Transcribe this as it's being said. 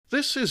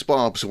This is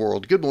Bob's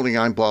World. Good morning,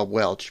 I'm Bob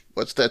Welch.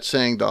 What's that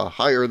saying? The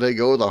higher they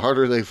go, the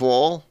harder they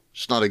fall?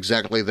 It's not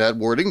exactly that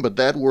wording, but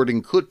that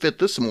wording could fit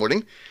this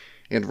morning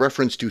in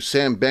reference to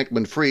Sam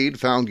Bankman-Fried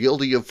found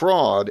guilty of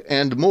fraud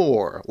and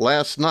more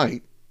last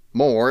night.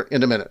 More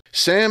in a minute.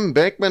 Sam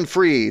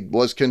Bankman-Fried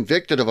was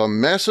convicted of a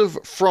massive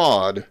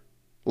fraud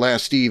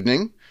last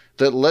evening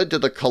that led to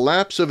the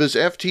collapse of his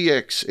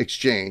FTX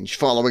exchange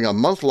following a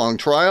month-long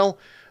trial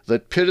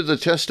that pitted the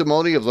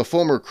testimony of the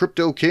former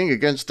crypto king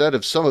against that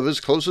of some of his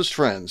closest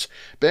friends.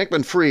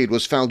 Bankman-Fried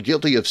was found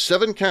guilty of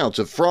 7 counts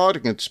of fraud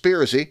and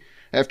conspiracy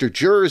after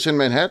jurors in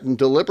Manhattan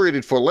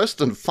deliberated for less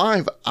than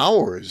 5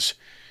 hours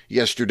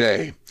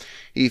yesterday.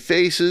 He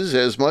faces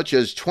as much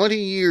as 20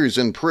 years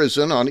in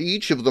prison on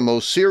each of the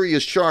most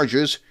serious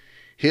charges.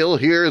 He'll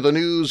hear the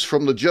news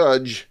from the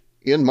judge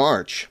in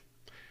March.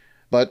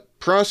 But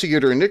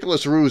prosecutor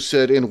Nicholas Ruse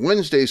said in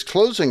Wednesday's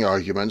closing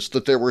arguments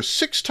that there were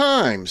 6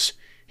 times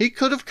he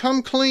could have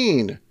come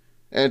clean,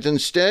 and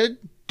instead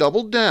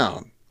doubled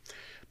down.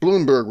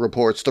 Bloomberg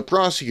reports the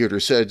prosecutor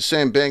said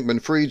Sam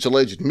Bankman-Fried's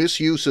alleged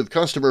misuse of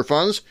customer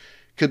funds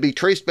could be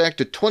traced back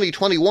to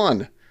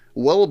 2021,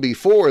 well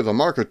before the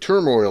market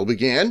turmoil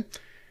began,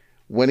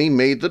 when he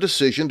made the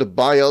decision to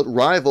buy out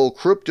rival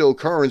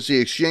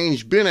cryptocurrency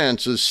exchange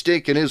Binance's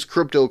stake in his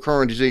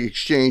cryptocurrency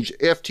exchange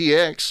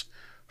FTX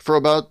for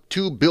about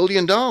 $2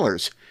 billion.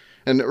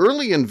 An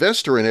early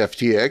investor in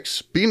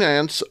FTX,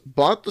 Binance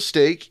bought the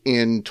stake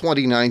in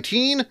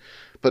 2019,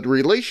 but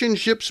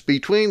relationships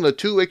between the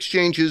two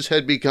exchanges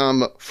had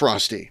become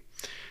frosty.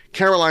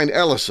 Caroline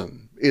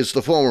Ellison is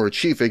the former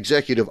chief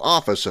executive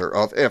officer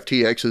of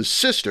FTX's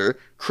sister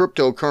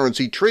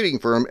cryptocurrency trading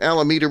firm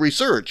Alameda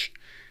Research.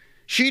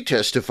 She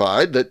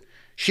testified that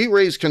she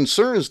raised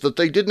concerns that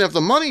they didn't have the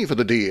money for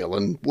the deal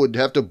and would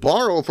have to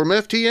borrow from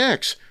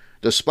FTX.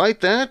 Despite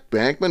that,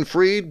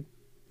 Bankman-Fried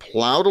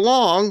plowed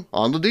along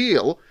on the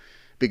deal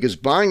because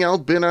buying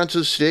out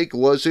Binance's stake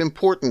was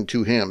important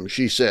to him,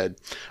 she said.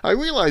 I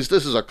realize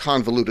this is a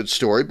convoluted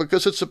story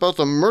because it's about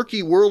the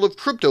murky world of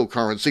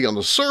cryptocurrency on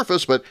the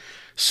surface, but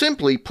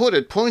simply put,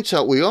 it points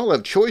out we all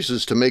have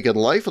choices to make in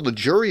life, and the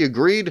jury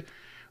agreed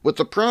with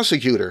the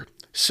prosecutor.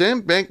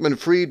 Sam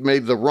Bankman-Fried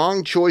made the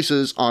wrong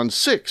choices on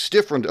 6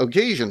 different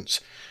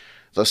occasions.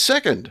 The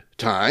second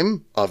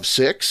time of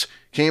 6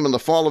 came in the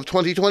fall of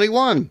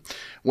 2021,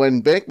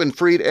 when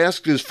Bankman-Fried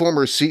asked his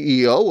former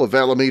CEO of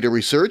Alameda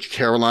Research,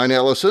 Caroline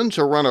Ellison,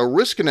 to run a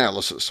risk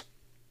analysis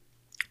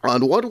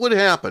on what would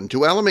happen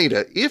to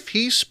Alameda if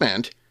he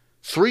spent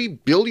 $3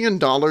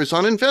 billion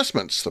on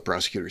investments, the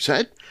prosecutor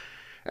said.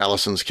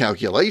 Ellison's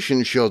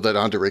calculations showed that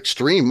under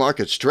extreme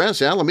market stress,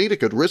 Alameda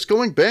could risk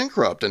going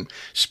bankrupt, and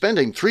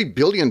spending $3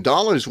 billion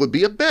would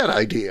be a bad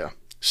idea.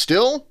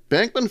 Still,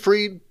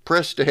 Bankman-Fried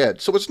pressed ahead,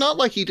 so it's not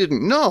like he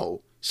didn't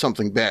know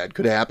something bad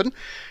could happen.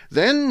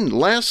 Then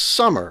last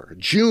summer,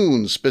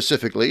 June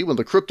specifically, when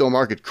the crypto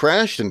market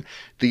crashed and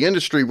the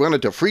industry went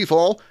into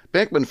freefall,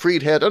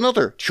 Bankman-Fried had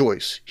another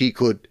choice he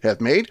could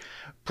have made.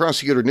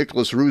 Prosecutor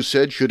Nicholas Ruse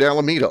said should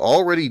Alameda,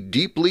 already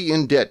deeply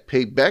in debt,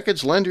 pay back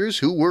its lenders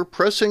who were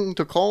pressing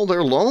to call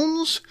their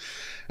loans?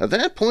 At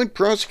that point,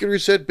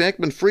 prosecutors said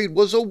Bankman-Fried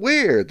was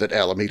aware that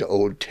Alameda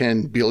owed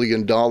 $10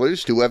 billion to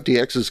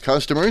FTX's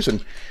customers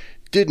and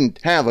didn't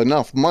have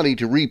enough money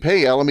to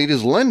repay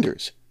Alameda's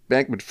lenders.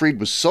 Bankman-Fried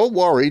was so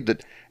worried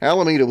that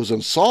Alameda was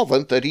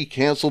insolvent that he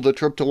canceled a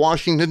trip to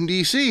Washington,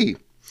 D.C.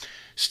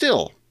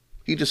 Still,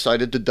 he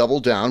decided to double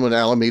down when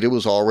Alameda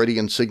was already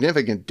in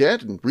significant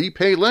debt and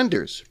repay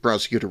lenders,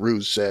 Prosecutor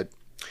Ruse said.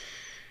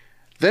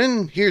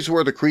 Then here's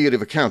where the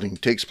creative accounting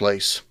takes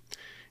place.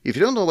 If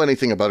you don't know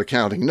anything about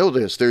accounting, know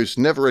this: there's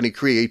never any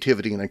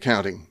creativity in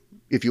accounting.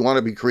 If you want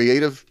to be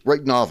creative,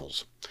 write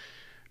novels.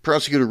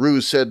 Prosecutor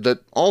Ruse said that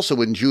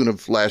also in June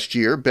of last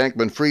year,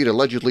 Bankman-Fried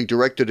allegedly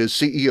directed his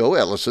CEO,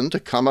 Ellison, to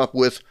come up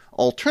with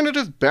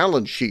alternative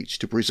balance sheets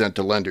to present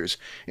to lenders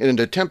in an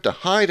attempt to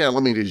hide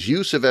Alameda's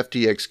use of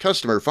FTX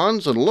customer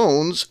funds and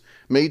loans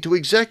made to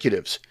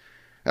executives.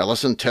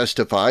 Ellison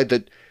testified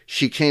that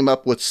she came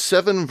up with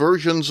 7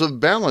 versions of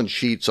balance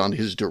sheets on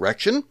his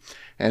direction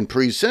and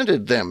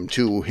presented them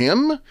to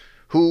him,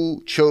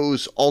 who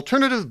chose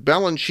alternative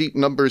balance sheet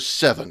number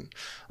 7.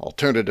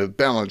 Alternative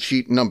balance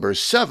sheet number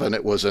 7,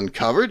 it was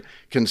uncovered,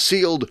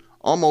 concealed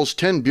almost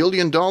 $10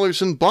 billion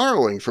in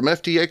borrowing from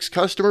FTX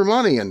customer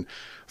money and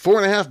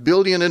 $4.5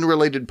 billion in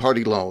related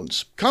party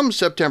loans. Come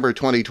September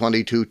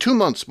 2022, 2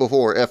 months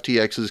before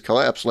FTX's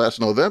collapse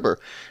last November,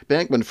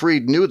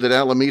 Bankman-Fried knew that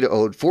Alameda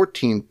owed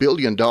 $14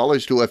 billion to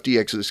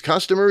FTX's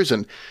customers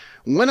and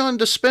went on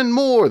to spend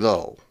more,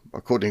 though,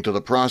 according to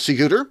the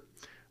prosecutor.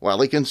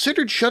 While he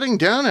considered shutting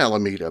down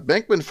Alameda,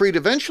 Bankman-Fried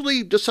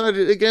eventually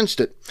decided against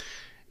it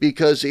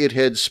because it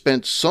had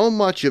spent so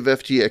much of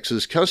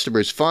FTX's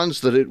customers'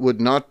 funds that it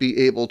would not be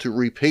able to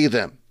repay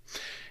them.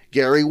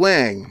 Gary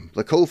Wang,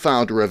 the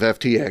co-founder of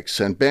FTX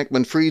and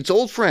Bankman-Fried's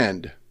old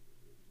friend,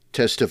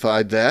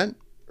 testified that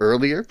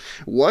earlier.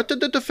 What did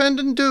the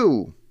defendant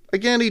do?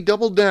 Again, he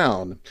doubled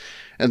down,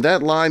 and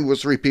that line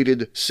was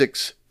repeated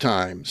 6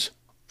 times.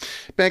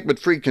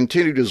 Bankman-Fried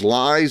continued his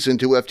lies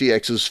into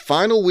FTX's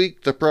final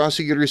week, the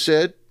prosecutor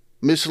said,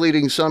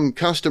 misleading some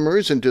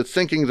customers into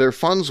thinking their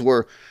funds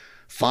were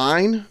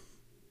fine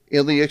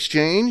in the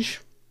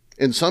exchange,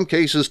 in some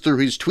cases through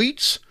his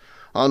tweets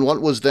on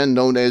what was then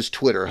known as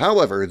Twitter.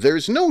 However,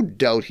 there's no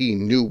doubt he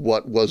knew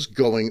what was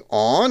going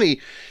on. He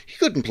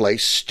couldn't play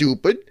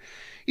stupid.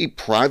 He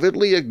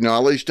privately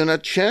acknowledged in a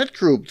chat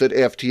group that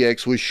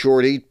FTX was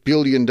short $8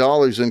 billion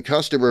in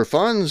customer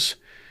funds.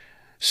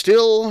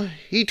 Still,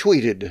 he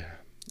tweeted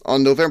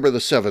on November the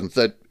 7th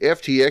that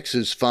FTX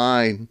is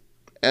fine.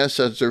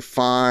 Assets are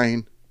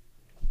fine.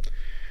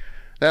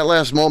 That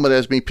last moment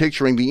has me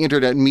picturing the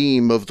internet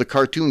meme of the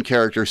cartoon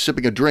character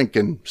sipping a drink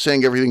and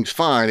saying everything's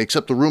fine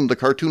except the room the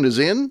cartoon is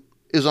in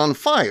is on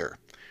fire.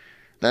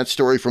 That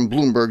story from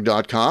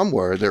Bloomberg.com,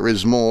 where there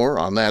is more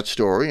on that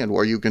story and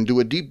where you can do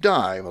a deep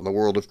dive on the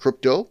world of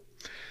crypto.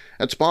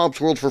 That's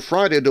Bob's World for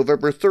Friday,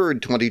 November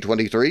 3rd,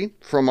 2023.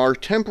 From our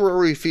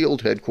temporary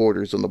field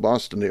headquarters in the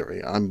Boston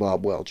area, I'm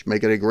Bob Welch.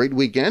 Make it a great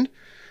weekend,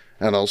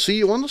 and I'll see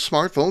you on the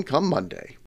smartphone come Monday.